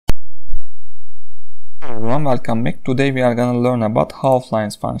Hello everyone, welcome back. Today we are gonna learn about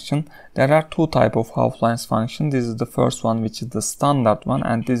HoughLines function. There are two types of HoughLines function. This is the first one, which is the standard one,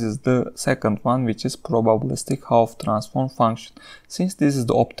 and this is the second one, which is probabilistic Hough transform function. Since this is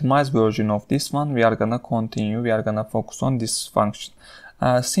the optimized version of this one, we are gonna continue. We are gonna focus on this function.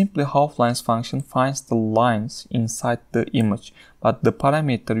 Simply HoughLines function finds the lines inside the image, but the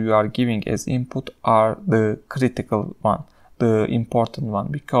parameter you are giving as input are the critical one, the important one,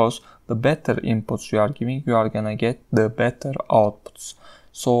 because the better inputs you are giving, you are gonna get the better outputs.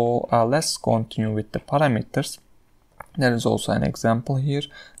 So let's continue with the parameters. There is also an example here.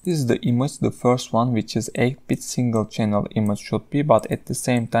 This is the image, the first one, which is 8-bit single channel image should be, but at the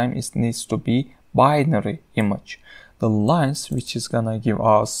same time it needs to be binary image. The lines which is gonna give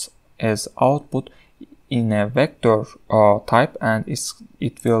us as output in a vector type, and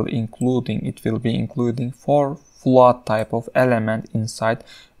it will be including 4 float type of element inside,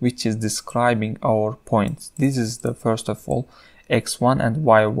 which is describing our points. This is the first of all, x1 and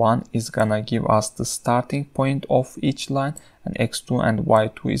y1 is gonna give us the starting point of each line, and x2 and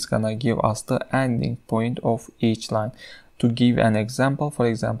y2 is gonna give us the ending point of each line. To give an example, for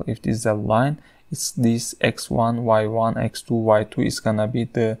example, if this is a line, it's this x1, y1, x2, y2 is gonna be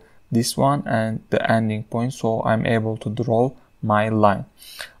this one and the ending point, so I'm able to draw my line.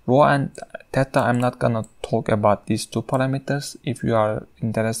 Rho and theta, I'm not gonna talk about these two parameters. If you are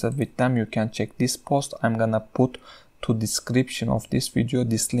interested with them, you can check this post. I'm gonna put to description of this video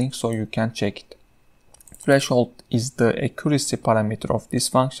this link so you can check it. Threshold is the accuracy parameter of this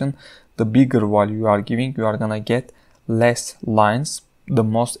function. The bigger value you are giving, you are gonna get less lines. The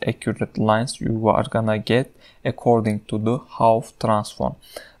most accurate lines you are gonna get according to the Hough transform.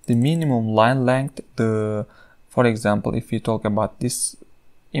 The minimum line length, for example, if you talk about this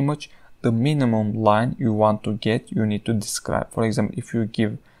image, the minimum line you want to get, you need to describe. For example, if you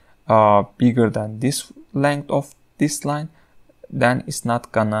give bigger than this length of this line, then it's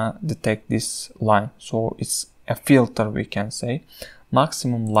not gonna detect this line, so it's a filter, we can say.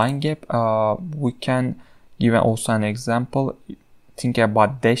 Maximum line gap, we can give also an example. Think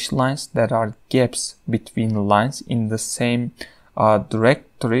about dash lines. There are gaps between lines in the same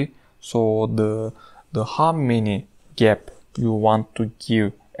directory, so the how many gap you want to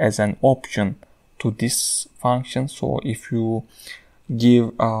give as an option to this function. So if you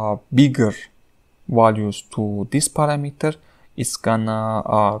give bigger values to this parameter, it's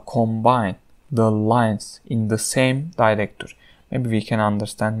gonna combine the lines in the same directory. Maybe we can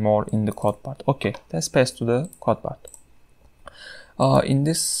understand more in the code part. Okay, let's pass to the code part. In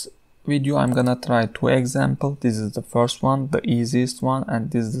this video, I'm gonna try two examples. This is the first one, the easiest one,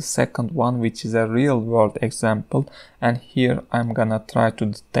 and this is the second one, which is a real world example. And here I'm gonna try to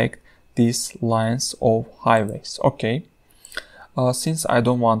detect these lines of highways. Okay, since I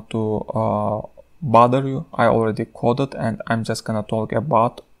don't want to bother you, I already coded, and I'm just gonna talk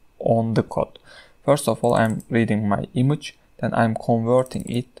about on the code. First of all, I'm reading my image, then I'm converting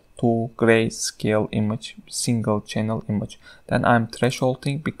it to grayscale image, single channel image. Then I'm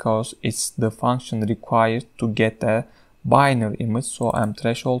thresholding because it's the function required to get a binary image, so I'm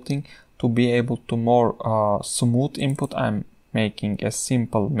thresholding to be able to more smooth input. I'm making a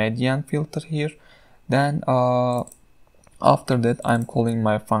simple median filter here. Then after that, I'm calling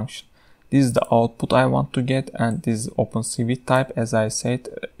my function. This is the output I want to get, and this is OpenCV type. As I said,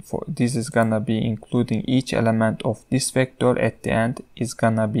 this is gonna be including each element of this vector. At the end is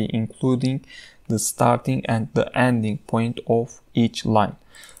gonna be including the starting and the ending point of each line.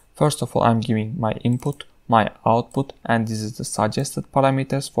 First of all, I'm giving my input, my output, and this is the suggested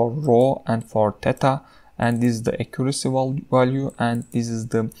parameters for rho and for theta, and this is the accuracy value, and this is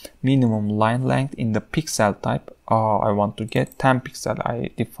the minimum line length in the pixel type. I want to get 10 pixel I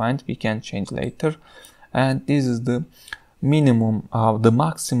defined, we can change later. And this is the minimum, the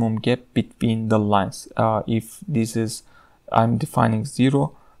maximum gap between the lines. If this is, I'm defining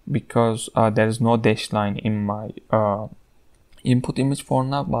 0 because there is no dash line in my input image for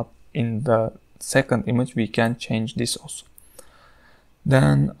now, but in the second image we can change this also.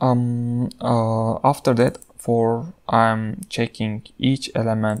 Then after that, I'm checking each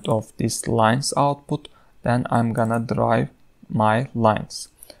element of this line's output. Then I'm gonna drive my lines.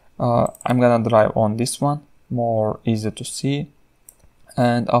 I'm gonna drive on this one, more easy to see.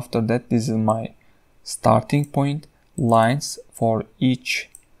 And after that, this is my starting point. Lines for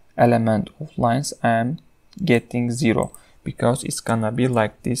each element of lines, I'm getting 0 because it's gonna be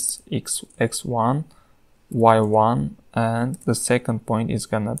like this: x1, y1, and the second point is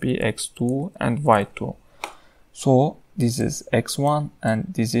gonna be x2 and y2. So this is x1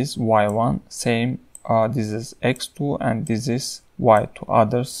 and this is y1, same. This is x2 and this is y2.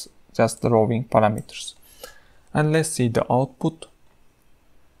 Others just drawing parameters. And let's see the output.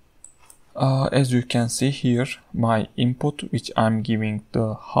 As you can see here, my input, which I'm giving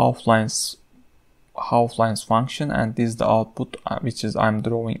the HoughLines function, and this is the output, which is I'm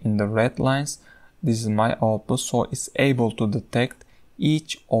drawing in the red lines. This is my output, so it's able to detect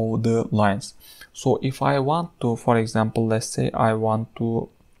each of the lines. So if I want to, for example, let's say I want to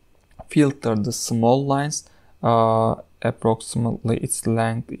filter the small lines, approximately its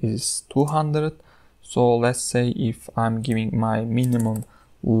length is 200. So let's say if I'm giving my minimum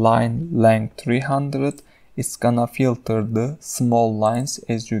line length 300, it's gonna filter the small lines,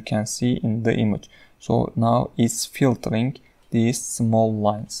 as you can see in the image. So now it's filtering these small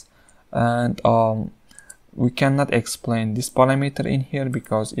lines, and we cannot explain this parameter in here,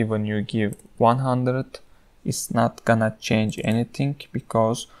 because even you give 100, it's not gonna change anything,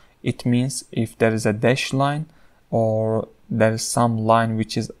 because it means if there is a dash line or there is some line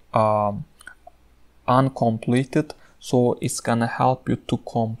which is uncompleted, so it's gonna help you to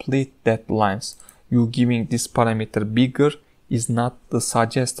complete that lines. You giving this parameter bigger is not the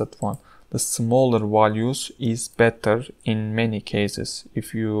suggested one. The smaller values is better in many cases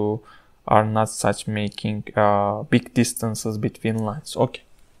if you are not such making big distances between lines. Okay.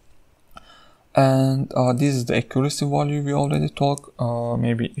 And this is the accuracy value we already talked.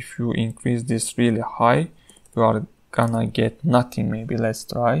 Maybe if you increase this really high, you are gonna get nothing. Maybe let's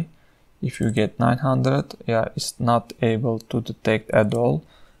try. If you get 900, yeah, it's not able to detect at all.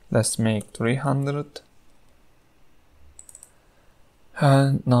 Let's make 300.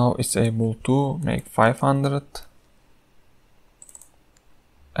 And now it's able to make 500.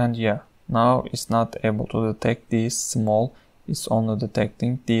 And yeah, now it's not able to detect these small, it's only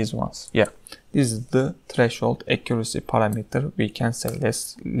detecting these ones. Yeah, this is the threshold accuracy parameter, we can say.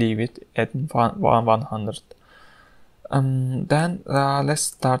 Let's leave it at 100. Then let's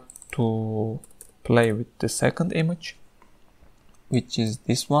start to play with the second image, which is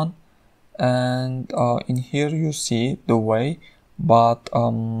this one. And in here you see the way, but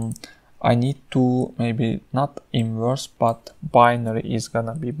I need to maybe not inverse, but binary is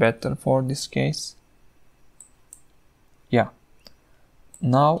gonna be better for this case. Yeah.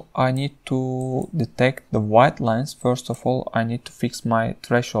 Now I need to detect the white lines. First of all, I need to fix my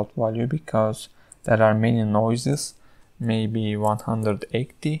threshold value because there are many noises. Maybe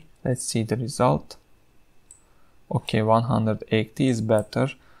 180. Let's see the result. Okay, 180 is better.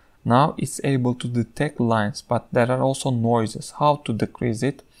 Now it's able to detect lines, but there are also noises. How to decrease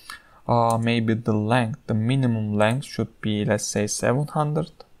it? Maybe the length, the minimum length should be, let's say,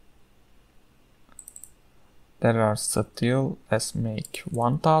 700. There are still, let's make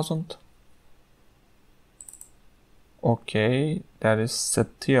 1000. Okay, there is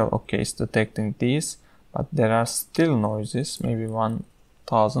still, okay, it's detecting these, but there are still noises, maybe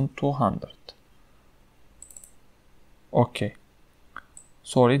 1200. Okay.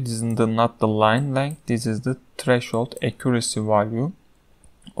 Sorry, this is not the line length, this is the threshold accuracy value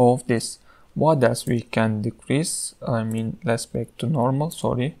of this. What else we can decrease? I mean, let's make to normal,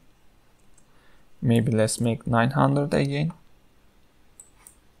 sorry. Maybe let's make 900 again.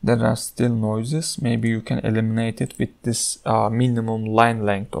 There are still noises. Maybe you can eliminate it with this minimum line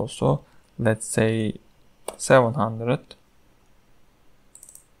length also. Let's say 700.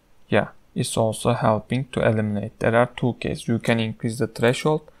 Yeah, it's also helping to eliminate. There are two cases. You can increase the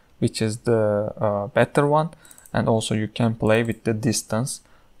threshold, which is the better one, and also you can play with the distance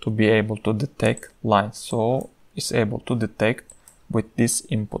to be able to detect lines. So it's able to detect with this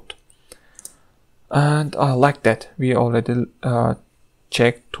input. And like that, we already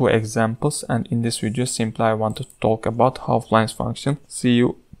checked two examples, and in this video simply I want to talk about HoughLines function. See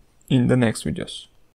you in the next videos.